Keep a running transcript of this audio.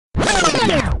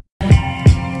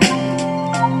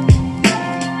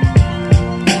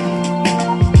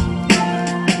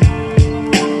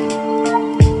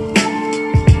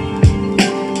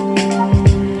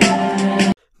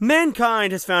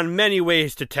Mankind has found many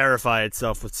ways to terrify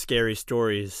itself with scary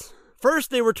stories. First,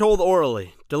 they were told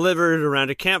orally, delivered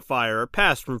around a campfire or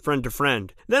passed from friend to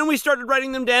friend. Then we started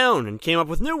writing them down and came up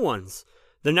with new ones.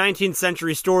 The 19th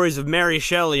century stories of Mary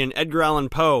Shelley and Edgar Allan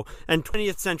Poe, and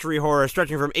 20th century horror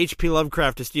stretching from H.P.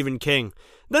 Lovecraft to Stephen King.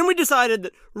 Then we decided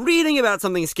that reading about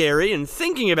something scary and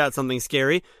thinking about something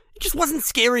scary, it just wasn't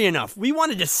scary enough. We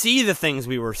wanted to see the things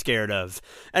we were scared of.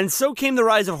 And so came the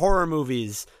rise of horror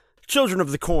movies. Children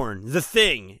of the Corn, The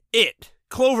Thing, It,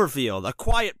 Cloverfield, A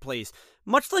Quiet Place.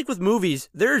 Much like with movies,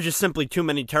 there are just simply too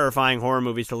many terrifying horror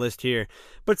movies to list here.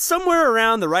 But somewhere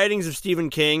around the writings of Stephen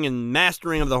King and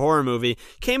mastering of the horror movie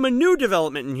came a new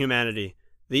development in humanity,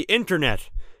 the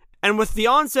internet. And with the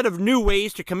onset of new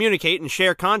ways to communicate and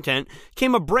share content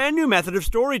came a brand new method of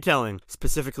storytelling,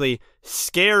 specifically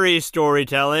scary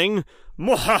storytelling.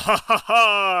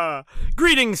 Mwahaha!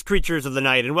 Greetings, creatures of the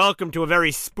night, and welcome to a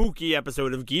very spooky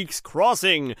episode of Geeks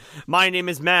Crossing. My name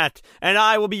is Matt, and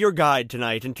I will be your guide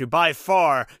tonight into by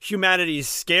far humanity's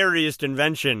scariest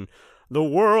invention, the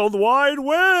World Wide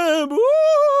Web.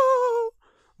 Woo!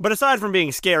 But aside from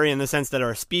being scary in the sense that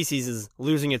our species is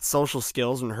losing its social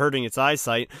skills and hurting its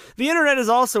eyesight, the internet is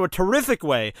also a terrific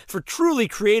way for truly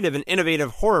creative and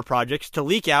innovative horror projects to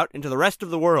leak out into the rest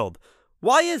of the world.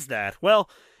 Why is that? Well,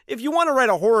 if you want to write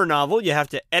a horror novel, you have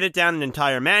to edit down an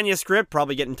entire manuscript,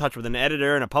 probably get in touch with an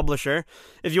editor and a publisher.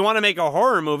 If you want to make a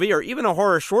horror movie or even a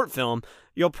horror short film,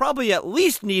 you'll probably at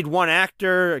least need one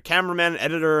actor, a cameraman,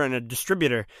 editor, and a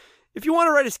distributor. If you want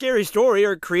to write a scary story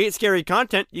or create scary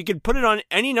content, you can put it on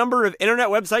any number of internet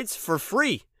websites for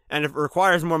free. And if it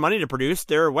requires more money to produce,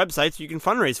 there are websites you can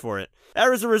fundraise for it.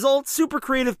 As a result, super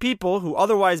creative people who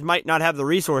otherwise might not have the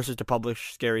resources to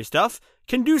publish scary stuff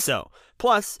can do so.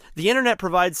 Plus, the internet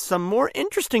provides some more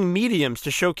interesting mediums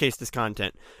to showcase this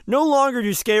content. No longer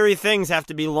do scary things have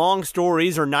to be long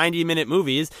stories or 90-minute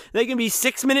movies. They can be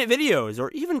 6-minute videos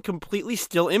or even completely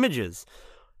still images.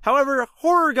 However,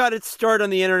 horror got its start on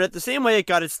the internet the same way it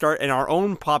got its start in our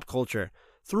own pop culture,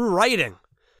 through writing.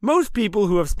 Most people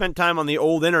who have spent time on the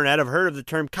old internet have heard of the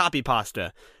term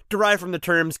copypasta, derived from the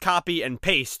terms copy and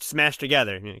paste smashed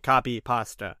together.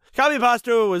 Copypasta.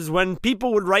 Copypasta was when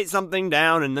people would write something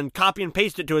down and then copy and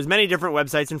paste it to as many different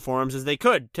websites and forums as they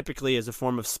could, typically as a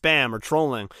form of spam or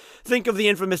trolling. Think of the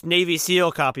infamous Navy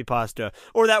SEAL copypasta,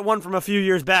 or that one from a few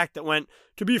years back that went,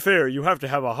 "To be fair, you have to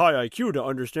have a high IQ to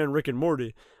understand Rick and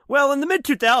Morty." Well, in the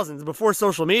mid-2000s, before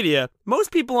social media,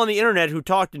 most people on the internet who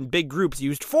talked in big groups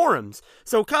used forums,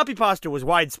 so copypasta was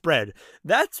widespread.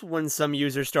 That's when some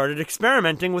users started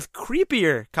experimenting with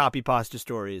creepier copypasta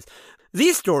stories.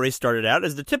 These stories started out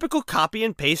as the typical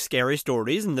copy-and-paste scary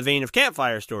stories in the vein of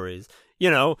campfire stories.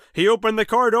 You know, he opened the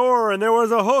car door and there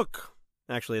was a hook.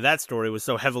 Actually, that story was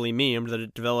so heavily memed that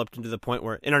it developed into the point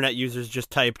where internet users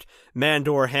just typed man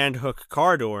door, hand hook,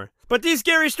 car door. But these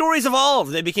scary stories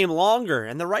evolved. They became longer,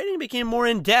 and the writing became more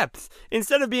in-depth.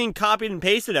 Instead of being copied and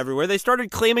pasted everywhere, they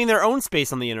started claiming their own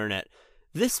space on the internet.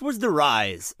 This was the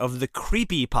rise of the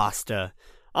creepypasta.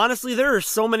 Honestly, there are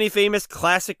so many famous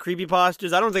classic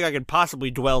creepypastas, I don't think I could possibly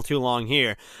dwell too long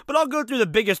here. But I'll go through the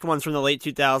biggest ones from the late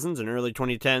 2000s and early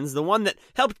 2010s, the one that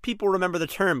helped people remember the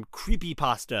term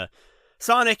creepypasta.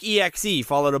 Sonic EXE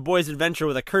followed a boy's adventure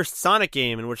with a cursed Sonic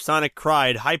game in which Sonic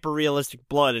cried hyper-realistic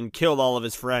blood and killed all of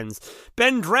his friends.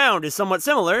 Ben Drowned is somewhat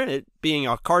similar, it being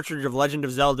a cartridge of Legend of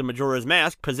Zelda Majora's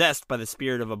Mask possessed by the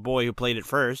spirit of a boy who played it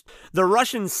first. The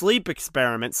Russian sleep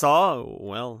experiment saw,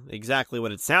 well, exactly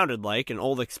what it sounded like, an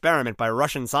old experiment by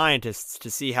Russian scientists to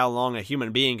see how long a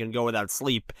human being can go without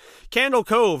sleep. Candle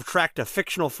Cove tracked a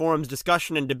fictional forum's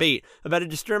discussion and debate about a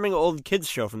disturbing old kids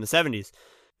show from the 70s.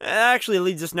 It actually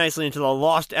leads us nicely into the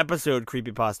lost episode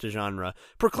creepypasta genre,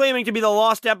 proclaiming to be the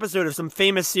lost episode of some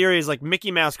famous series like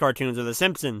Mickey Mouse cartoons or The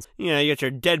Simpsons. You know, you got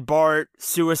your Dead Bart,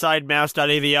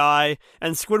 SuicideMouse.avi,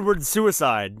 and Squidward's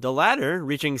Suicide, the latter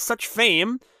reaching such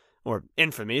fame, or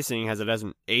infamy, seeing as it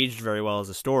hasn't aged very well as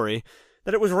a story,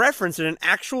 that it was referenced in an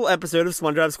actual episode of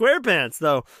SpongeBob SquarePants,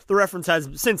 though the reference has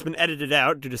since been edited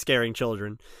out due to scaring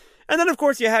children. And then, of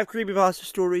course, you have creepypasta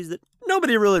stories that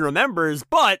nobody really remembers,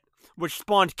 but which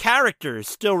spawned characters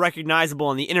still recognizable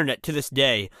on the internet to this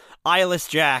day. Eyeless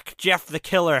Jack, Jeff the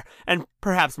Killer, and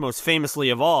perhaps most famously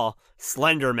of all,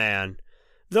 Slender Man.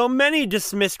 Though many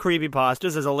dismiss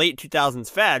creepypastas as a late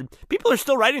 2000s fad, people are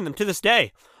still writing them to this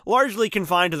day. Largely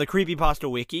confined to the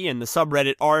Creepypasta wiki and the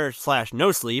subreddit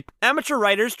r/nosleep, amateur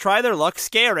writers try their luck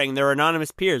scaring their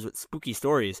anonymous peers with spooky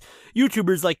stories.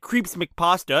 YouTubers like Creeps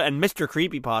McPasta and Mr.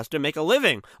 Creepypasta make a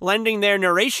living, lending their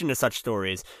narration to such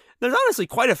stories. There's honestly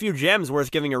quite a few gems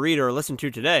worth giving a read or a listen to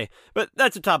today, but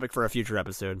that's a topic for a future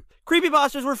episode.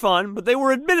 Creepypastas were fun, but they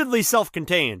were admittedly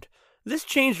self-contained. This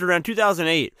changed around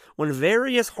 2008, when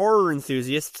various horror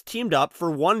enthusiasts teamed up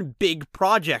for one big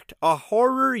project, a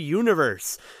horror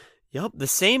universe. Yup, the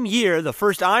same year the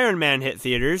first Iron Man hit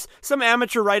theaters, some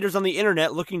amateur writers on the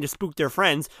internet looking to spook their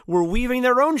friends were weaving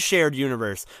their own shared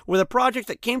universe, with a project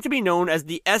that came to be known as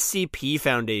the SCP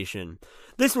Foundation.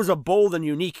 This was a bold and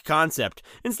unique concept.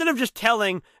 Instead of just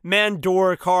telling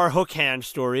man-door-car hook-hand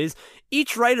stories,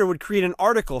 each writer would create an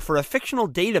article for a fictional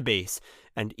database,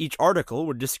 and each article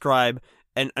would describe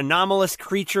an anomalous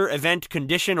creature, event,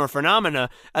 condition, or phenomena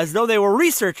as though they were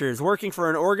researchers working for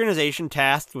an organization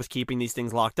tasked with keeping these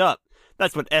things locked up.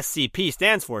 That's what SCP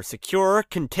stands for: secure,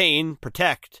 contain,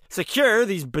 protect. Secure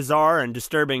these bizarre and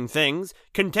disturbing things,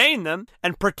 contain them,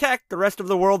 and protect the rest of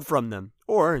the world from them.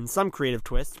 Or, in some creative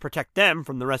twists, protect them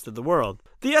from the rest of the world.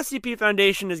 The SCP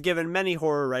Foundation has given many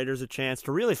horror writers a chance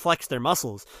to really flex their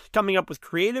muscles, coming up with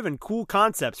creative and cool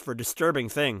concepts for disturbing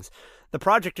things. The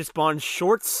project has spawned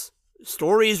shorts,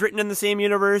 stories written in the same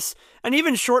universe, and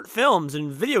even short films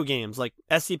and video games like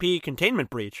SCP Containment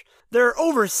Breach. There are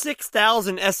over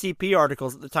 6,000 SCP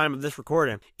articles at the time of this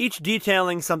recording, each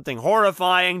detailing something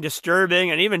horrifying, disturbing,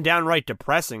 and even downright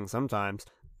depressing sometimes.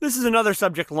 This is another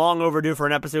subject long overdue for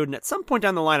an episode, and at some point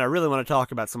down the line I really want to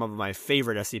talk about some of my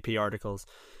favorite SCP articles.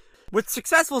 With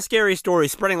successful scary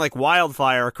stories spreading like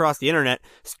wildfire across the internet,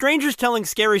 strangers telling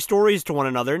scary stories to one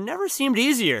another never seemed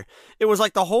easier. It was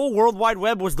like the whole World Wide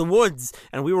Web was the woods,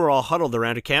 and we were all huddled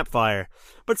around a campfire.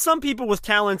 But some people with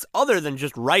talents other than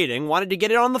just writing wanted to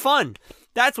get in on the fun.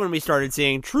 That's when we started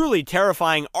seeing truly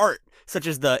terrifying art, such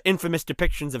as the infamous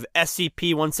depictions of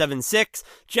SCP-176,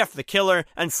 Jeff the Killer,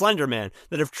 and Slender Man,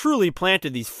 that have truly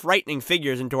planted these frightening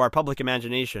figures into our public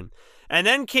imagination. And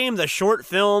then came the short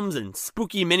films and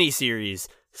spooky miniseries.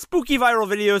 Spooky viral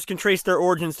videos can trace their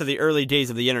origins to the early days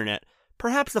of the internet.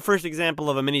 Perhaps the first example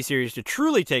of a miniseries to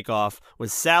truly take off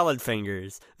was Salad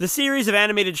Fingers. The series of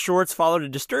animated shorts followed a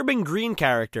disturbing green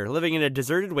character living in a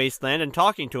deserted wasteland and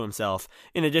talking to himself,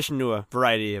 in addition to a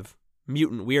variety of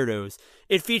mutant weirdos.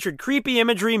 It featured creepy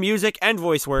imagery, music, and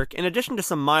voice work, in addition to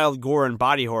some mild gore and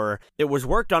body horror. It was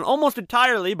worked on almost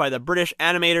entirely by the British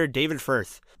animator David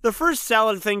Firth. The first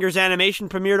Salad Fingers animation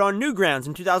premiered on Newgrounds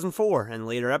in 2004, and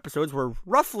later episodes were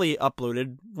roughly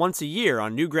uploaded once a year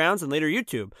on Newgrounds and later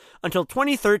YouTube, until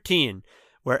 2013,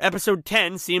 where episode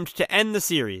 10 seemed to end the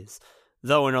series,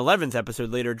 though an 11th episode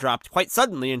later dropped quite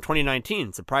suddenly in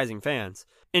 2019, surprising fans.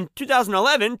 In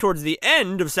 2011, towards the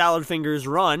end of Salad Fingers'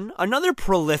 run, another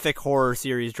prolific horror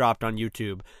series dropped on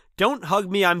YouTube, Don't Hug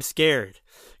Me, I'm Scared.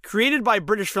 Created by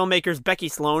British filmmakers Becky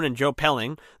Sloan and Joe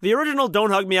Pelling, the original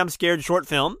Don't Hug Me, I'm Scared short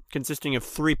film, consisting of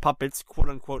 3 puppets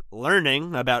quote-unquote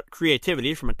learning about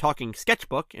creativity from a talking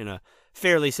sketchbook in a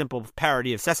fairly simple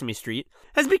parody of Sesame Street,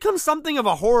 has become something of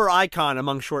a horror icon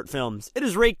among short films. It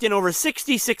has raked in over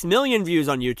 66 million views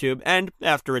on YouTube, and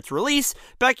after its release,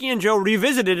 Becky and Joe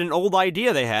revisited an old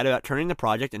idea they had about turning the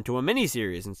project into a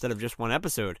miniseries instead of just one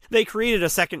episode. They created a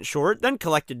second short, then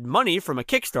collected money from a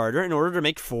Kickstarter in order to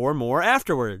make 4 more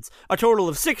afterwards. A total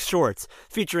of 6 shorts,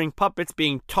 featuring puppets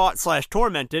being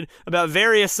taught/tormented about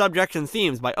various subjects and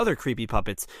themes by other creepy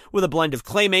puppets, with a blend of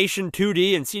claymation,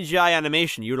 2D, and CGI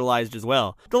animation utilized as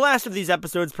well. The last of these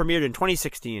episodes premiered in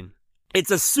 2016. It's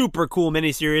a super cool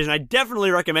miniseries, and I definitely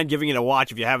recommend giving it a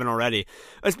watch if you haven't already,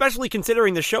 especially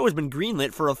considering the show has been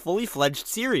greenlit for a fully fledged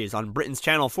series on Britain's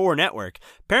Channel 4 network,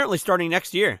 apparently starting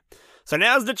next year. So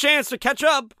now's the chance to catch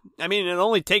up! I mean, it'll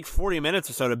only take 40 minutes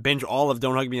or so to binge all of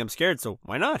Don't Hug Me, I'm Scared, so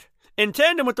why not? In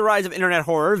tandem with the rise of internet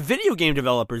horror, video game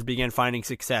developers began finding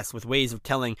success with ways of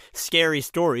telling scary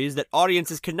stories that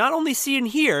audiences could not only see and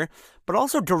hear, but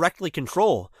also directly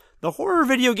control. The horror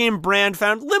video game brand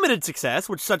found limited success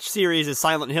with such series as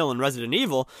Silent Hill and Resident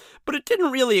Evil, but it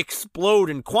didn't really explode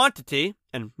in quantity,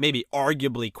 and maybe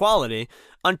arguably quality,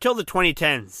 until the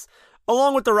 2010s.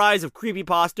 Along with the rise of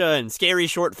creepypasta and scary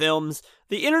short films,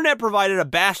 the internet provided a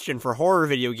bastion for horror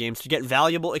video games to get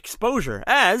valuable exposure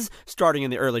as, starting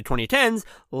in the early 2010s,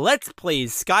 Let's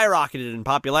Plays skyrocketed in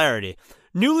popularity.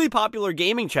 Newly popular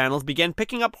gaming channels began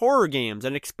picking up horror games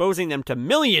and exposing them to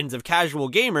millions of casual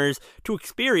gamers to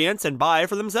experience and buy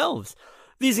for themselves.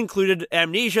 These included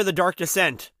Amnesia: The Dark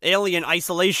Descent, Alien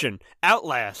Isolation,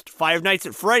 Outlast, Five Nights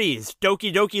at Freddy's,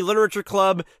 Doki Doki Literature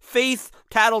Club, Faith,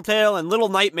 Tattletale, and Little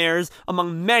Nightmares,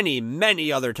 among many,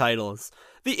 many other titles.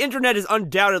 The internet is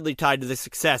undoubtedly tied to the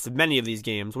success of many of these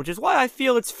games, which is why I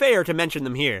feel it's fair to mention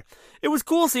them here. It was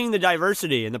cool seeing the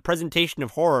diversity and the presentation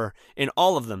of horror in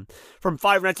all of them. From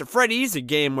Five Nights at Freddy's, a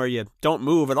game where you don't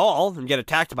move at all and get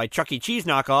attacked by Chuck E. Cheese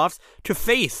knockoffs, to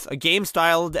Faith, a game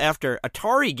styled after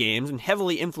Atari games and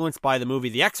heavily influenced by the movie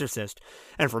The Exorcist.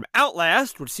 And from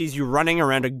Outlast, which sees you running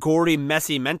around a gory,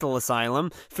 messy mental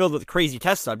asylum filled with crazy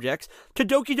test subjects, to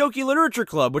Doki Doki Literature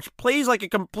Club, which plays like a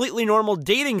completely normal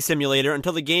dating simulator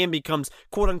until the game becomes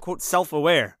quote-unquote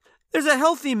self-aware. There's a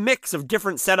healthy mix of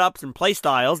different setups and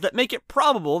playstyles that make it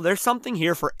probable there's something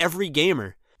here for every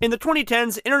gamer. In the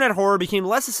 2010s, internet horror became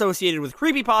less associated with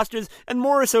creepypastas and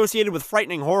more associated with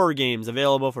frightening horror games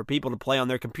available for people to play on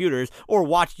their computers or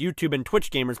watch YouTube and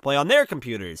Twitch gamers play on their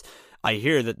computers. I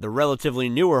hear that the relatively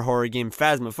newer horror game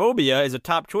Phasmophobia is a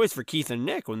top choice for Keith and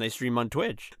Nick when they stream on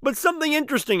Twitch. But something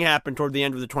interesting happened toward the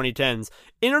end of the 2010s.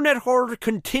 Internet horror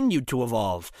continued to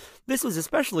evolve. This was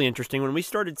especially interesting when we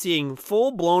started seeing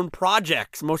full-blown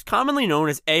projects, most commonly known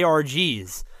as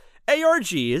ARGs.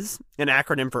 ARGs, an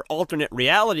acronym for Alternate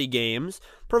Reality Games,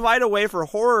 provide a way for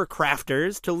horror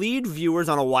crafters to lead viewers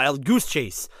on a wild goose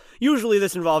chase. Usually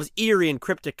this involves eerie and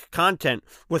cryptic content,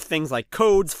 with things like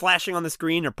codes flashing on the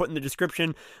screen or put in the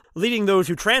description, leading those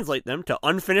who translate them to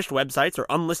unfinished websites or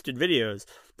unlisted videos.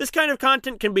 This kind of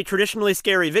content can be traditionally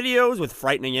scary videos with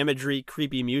frightening imagery,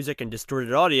 creepy music, and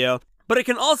distorted audio, but it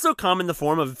can also come in the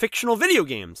form of fictional video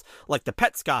games, like the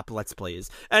Petscop Let's Plays,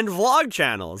 and vlog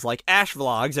channels, like Ash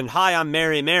Vlogs and Hi, I'm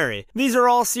Mary Mary. These are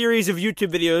all series of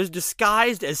YouTube videos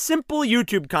disguised as simple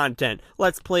YouTube content,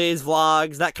 Let's Plays,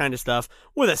 vlogs, that kind of stuff,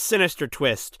 with a sinister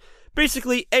twist.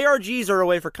 Basically, ARGs are a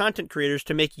way for content creators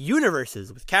to make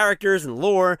universes with characters and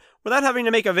lore without having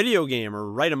to make a video game or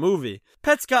write a movie.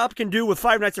 Petscop can do what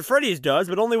Five Nights at Freddy's does,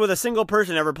 but only with a single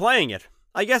person ever playing it.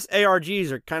 I guess ARGs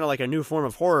are kind of like a new form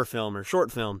of horror film or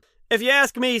short film. If you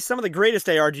ask me, some of the greatest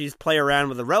ARGs play around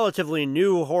with a relatively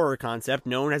new horror concept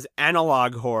known as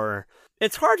analog horror.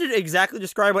 It's hard to exactly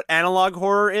describe what analog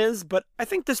horror is, but I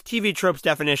think this TV trope's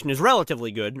definition is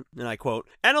relatively good, and I quote,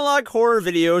 "Analog horror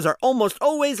videos are almost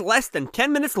always less than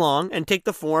 10 minutes long and take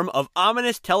the form of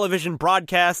ominous television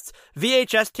broadcasts,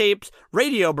 VHS tapes,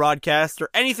 radio broadcasts, or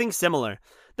anything similar.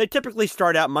 They typically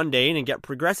start out mundane and get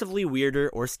progressively weirder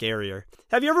or scarier."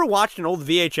 Have you ever watched an old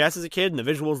VHS as a kid and the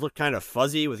visuals look kind of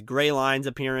fuzzy with gray lines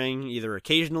appearing either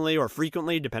occasionally or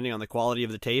frequently depending on the quality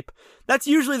of the tape? That's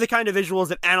usually the kind of visuals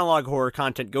that analog horror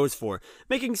content goes for,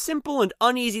 making simple and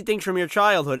uneasy things from your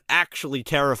childhood actually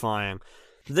terrifying.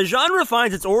 The genre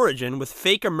finds its origin with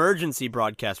fake emergency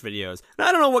broadcast videos. Now,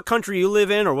 I don't know what country you live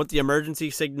in or what the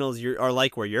emergency signals are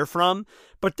like where you're from,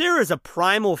 but there is a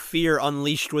primal fear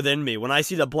unleashed within me when I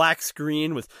see the black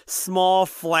screen with small,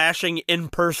 flashing,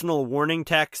 impersonal warning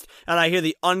text, and I hear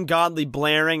the ungodly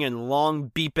blaring and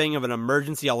long beeping of an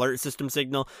emergency alert system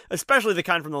signal, especially the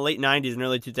kind from the late 90s and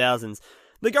early 2000s.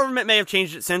 The government may have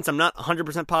changed it since, I'm not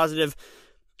 100% positive,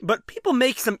 but people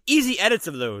make some easy edits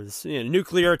of those.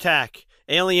 Nuclear attack,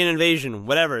 alien invasion,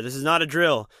 whatever, this is not a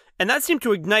drill. And that seemed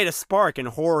to ignite a spark in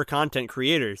horror content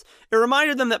creators. It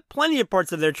reminded them that plenty of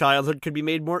parts of their childhood could be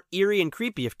made more eerie and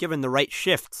creepy if given the right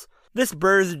shifts. This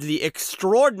birthed the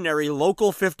extraordinary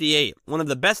Local 58, one of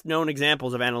the best known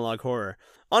examples of analog horror.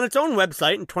 On its own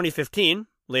website in 2015,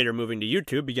 later moving to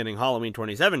YouTube beginning Halloween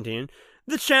 2017,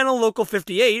 the channel Local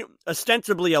 58,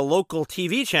 ostensibly a local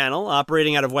TV channel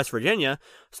operating out of West Virginia,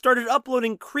 started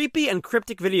uploading creepy and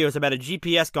cryptic videos about a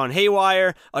GPS gone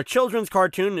haywire, a children's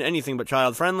cartoon anything but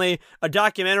child-friendly, a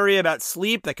documentary about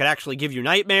sleep that could actually give you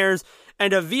nightmares,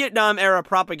 and a Vietnam-era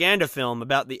propaganda film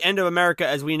about the end of America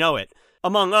as we know it,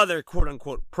 among other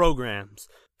quote-unquote programs.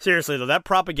 Seriously, though, that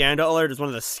propaganda alert is one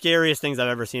of the scariest things I've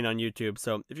ever seen on YouTube,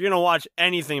 so if you're going to watch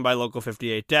anything by Local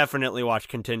 58, definitely watch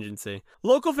Contingency.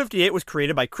 Local 58 was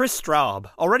created by Chris Straub,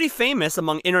 already famous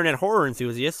among internet horror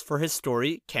enthusiasts for his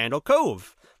story Candle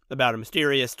Cove, about a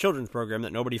mysterious children's program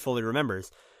that nobody fully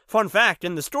remembers. Fun fact,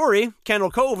 in the story,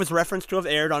 Candle Cove is referenced to have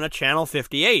aired on a Channel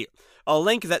 58. A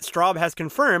link that Straub has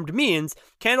confirmed means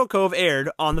Candle Cove aired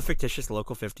on the fictitious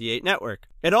Local 58 network.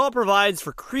 It all provides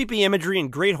for creepy imagery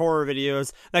and great horror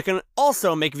videos that can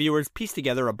also make viewers piece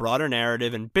together a broader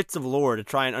narrative and bits of lore to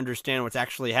try and understand what's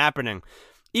actually happening.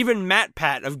 Even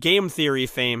MatPat of Game Theory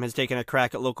fame has taken a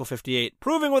crack at Local 58,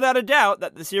 proving without a doubt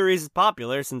that the series is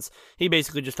popular, since he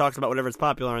basically just talks about whatever's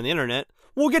popular on the internet.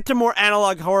 We'll get to more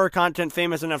analog horror content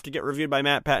famous enough to get reviewed by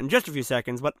MatPat in just a few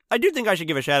seconds, but I do think I should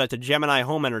give a shout out to Gemini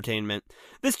Home Entertainment.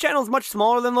 This channel is much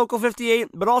smaller than Local 58,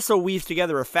 but also weaves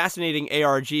together a fascinating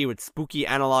ARG with spooky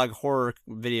analog horror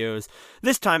videos,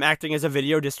 this time acting as a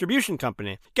video distribution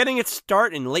company. Getting its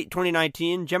start in late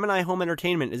 2019, Gemini Home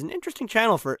Entertainment is an interesting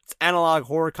channel for its analog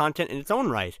horror content in its own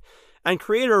right, and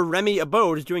creator Remy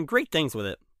Abode is doing great things with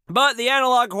it. But the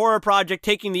analog horror project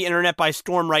taking the internet by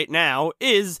storm right now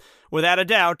is, without a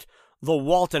doubt, The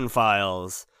Walton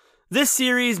Files. This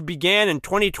series began in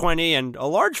 2020, and a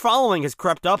large following has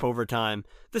crept up over time.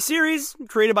 The series,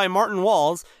 created by Martin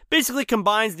Walls, basically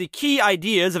combines the key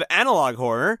ideas of analog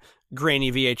horror,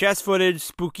 grainy VHS footage,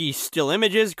 spooky still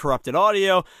images, corrupted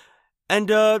audio,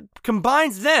 and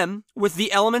combines them with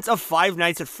the elements of Five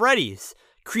Nights at Freddy's.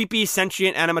 Creepy,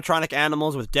 sentient animatronic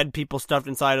animals with dead people stuffed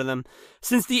inside of them.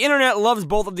 Since the internet loves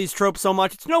both of these tropes so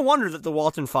much, it's no wonder that The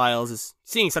Walton Files is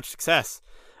seeing such success.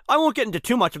 I won't get into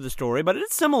too much of the story, but it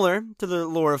is similar to the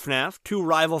lore of FNAF. Two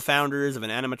rival founders of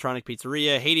an animatronic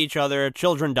pizzeria hate each other,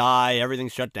 children die,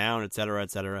 everything's shut down, etc.,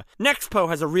 etc. Nextpo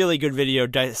has a really good video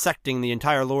dissecting the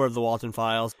entire lore of The Walton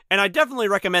Files, and I definitely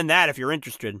recommend that if you're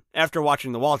interested, after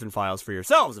watching The Walton Files for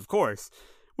yourselves, of course.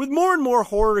 With more and more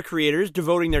horror creators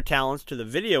devoting their talents to the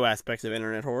video aspects of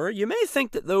internet horror, you may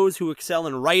think that those who excel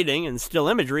in writing and still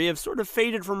imagery have sort of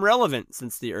faded from relevance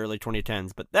since the early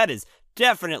 2010s, but that is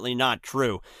definitely not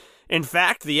true. In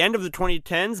fact, the end of the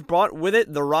 2010s brought with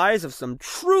it the rise of some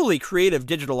truly creative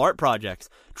digital art projects.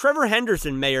 Trevor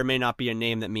Henderson may or may not be a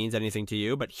name that means anything to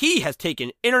you, but he has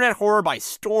taken internet horror by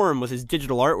storm with his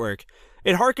digital artwork.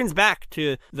 It harkens back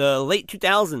to the late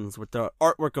 2000s with the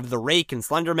artwork of The Rake and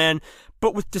Slenderman,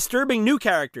 but with disturbing new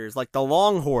characters like the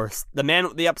Long Horse, the Man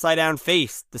with the Upside Down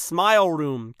Face, the Smile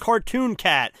Room, Cartoon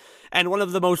Cat, and one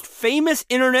of the most famous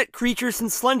internet creatures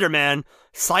since Slenderman,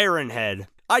 Siren Head.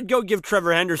 I'd go give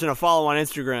Trevor Henderson a follow on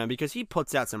Instagram because he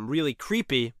puts out some really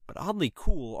creepy but oddly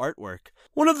cool artwork.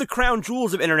 One of the crown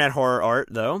jewels of internet horror art,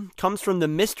 though, comes from the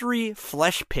Mystery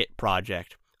Flesh Pit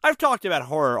project. I've talked about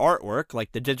horror artwork,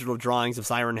 like the digital drawings of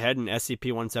Siren Head and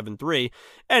SCP-173,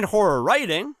 and horror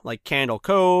writing, like Candle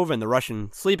Cove and the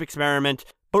Russian Sleep Experiment,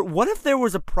 but what if there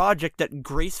was a project that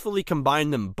gracefully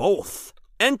combined them both?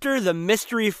 Enter the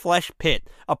Mystery Flesh Pit,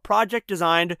 a project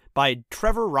designed by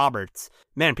Trevor Roberts.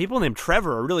 Man, people named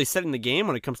Trevor are really setting the game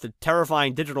when it comes to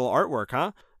terrifying digital artwork,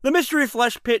 huh? The Mystery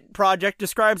Flesh Pit project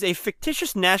describes a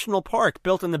fictitious national park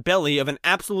built in the belly of an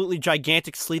absolutely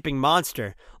gigantic sleeping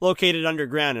monster located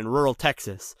underground in rural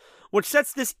Texas. What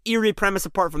sets this eerie premise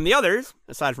apart from the others,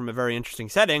 aside from a very interesting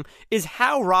setting, is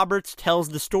how Roberts tells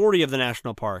the story of the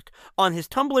national park. On his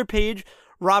Tumblr page,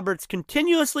 Roberts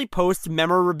continuously posts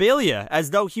memorabilia as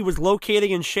though he was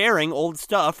locating and sharing old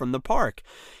stuff from the park.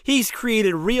 He's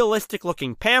created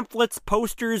realistic-looking pamphlets,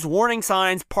 posters, warning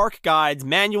signs, park guides,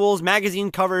 manuals,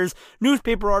 magazine covers,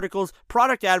 newspaper articles,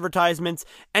 product advertisements,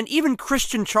 and even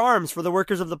Christian charms for the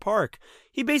workers of the park.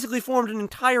 He basically formed an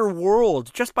entire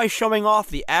world just by showing off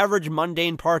the average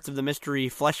mundane parts of the Mystery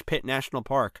Flesh Pit National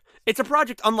Park. It's a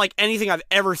project unlike anything I've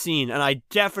ever seen, and I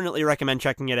definitely recommend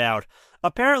checking it out.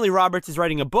 Apparently Roberts is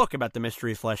writing a book about the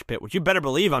Mystery Flesh Pit, which you better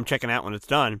believe I'm checking out when it's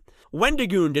done.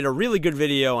 Wendigoon did a really good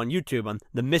video on YouTube on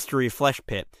the Mystery Flesh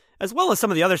Pit, as well as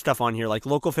some of the other stuff on here, like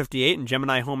Local 58 and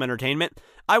Gemini Home Entertainment.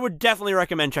 I would definitely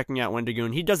recommend checking out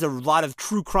Wendigoon. He does a lot of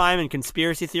true crime and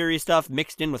conspiracy theory stuff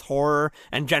mixed in with horror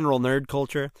and general nerd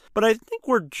culture. But I think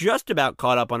we're just about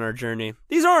caught up on our journey.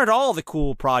 These aren't all the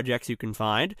cool projects you can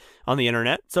find on the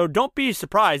internet, so don't be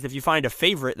surprised if you find a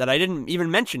favorite that I didn't even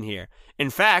mention here. In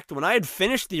fact, when I had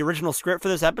finished the original script for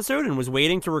this episode and was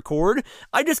waiting to record,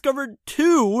 I discovered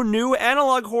 2 new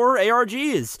analog horror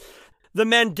ARGs. The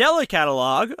Mandela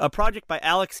Catalog, a project by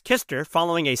Alex Kister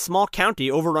following a small county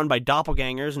overrun by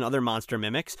doppelgangers and other monster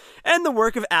mimics, and the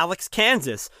work of Alex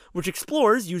Kansas, which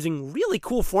explores, using really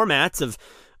cool formats of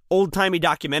old-timey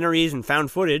documentaries and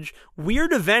found footage,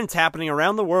 weird events happening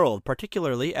around the world,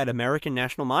 particularly at American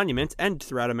national monuments and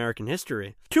throughout American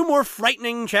history. 2 more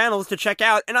frightening channels to check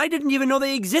out, and I didn't even know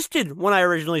they existed when I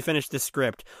originally finished this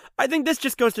script. I think this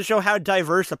just goes to show how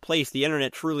diverse a place the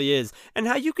internet truly is, and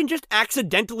how you can just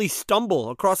accidentally stumble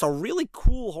across a really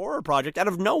cool horror project out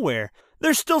of nowhere.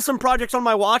 There's still some projects on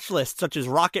my watch list, such as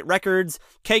Rocket Records,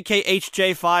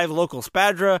 KKHJ5 Local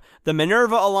Spadra, the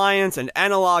Minerva Alliance, and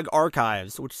Analog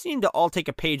Archives, which seem to all take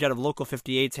a page out of Local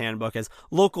 58's handbook as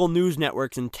local news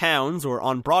networks in towns or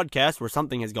on broadcast where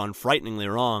something has gone frighteningly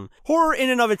wrong. Horror in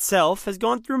and of itself has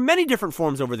gone through many different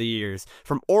forms over the years,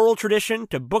 from oral tradition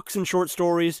to books and short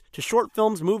stories to short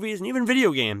films, movies, and even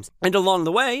video games. And along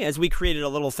the way, as we created a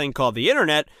little thing called the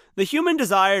internet, the human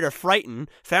desire to frighten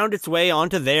found its way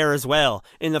onto there as well,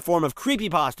 in the form of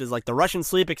creepypastas like the Russian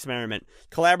Sleep Experiment,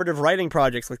 collaborative writing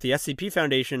projects like the SCP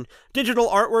Foundation, digital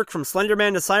artwork from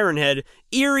Slenderman to Siren Head,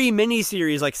 eerie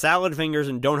miniseries like Salad Fingers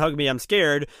and Don't Hug Me, I'm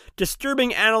Scared,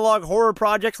 disturbing analog horror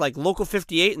projects like Local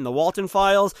 58 and the Walton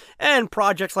Files, and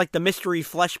projects like the Mystery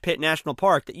Flesh Pit National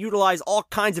Park that utilize all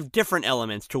kinds of different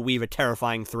elements to weave a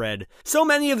terrifying thread. So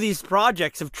many of these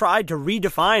projects have tried to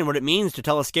redefine what it means to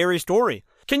tell a scary story.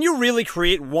 Can you really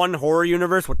create one horror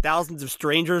universe with thousands of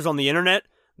strangers on the internet?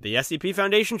 The SCP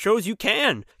Foundation shows you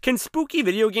can. Can spooky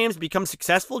video games become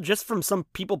successful just from some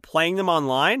people playing them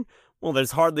online? Well,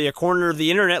 there's hardly a corner of the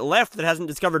internet left that hasn't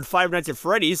discovered Five Nights at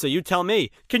Freddy's, so you tell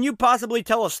me. Can you possibly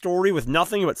tell a story with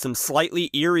nothing but some slightly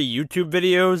eerie YouTube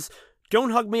videos?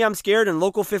 Don't Hug Me, I'm Scared and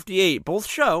Local 58 both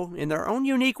show, in their own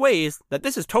unique ways, that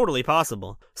this is totally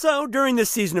possible. So, during this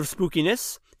season of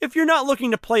spookiness, if you're not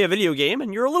looking to play a video game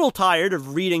and you're a little tired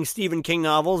of reading Stephen King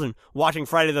novels and watching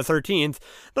Friday the 13th,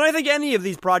 then I think any of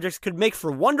these projects could make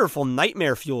for wonderful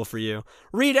nightmare fuel for you.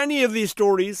 Read any of these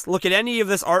stories, look at any of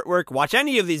this artwork, watch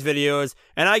any of these videos,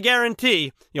 and I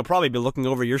guarantee you'll probably be looking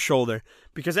over your shoulder.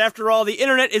 Because after all, the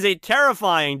internet is a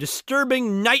terrifying,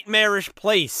 disturbing, nightmarish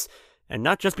place. And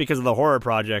not just because of the horror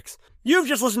projects. You've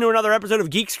just listened to another episode of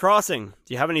Geeks Crossing.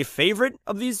 Do you have any favorite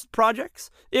of these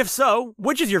projects? If so,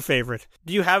 which is your favorite?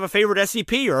 Do you have a favorite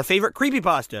SCP or a favorite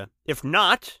creepypasta? If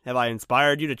not, have I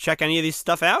inspired you to check any of these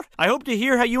stuff out? I hope to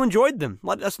hear how you enjoyed them.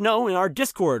 Let us know in our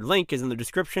Discord. Link is in the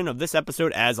description of this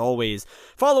episode as always.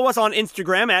 Follow us on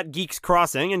Instagram at Geeks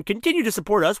Crossing and continue to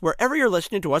support us wherever you're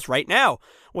listening to us right now,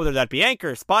 whether that be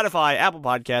Anchor, Spotify, Apple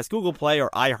Podcasts, Google Play, or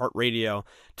iHeartRadio.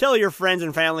 Tell your friends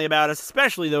and family about us,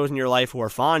 especially those in your life who are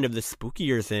fond of the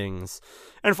spookier things.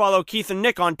 And follow Keith and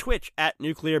Nick on Twitch at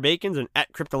Nuclear Bacons and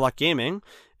at Cryptolock Gaming,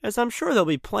 as I'm sure they'll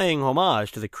be playing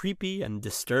homage to the creepy and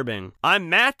disturbing. I'm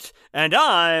Matt, and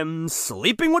I'm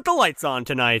sleeping with the lights on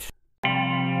tonight.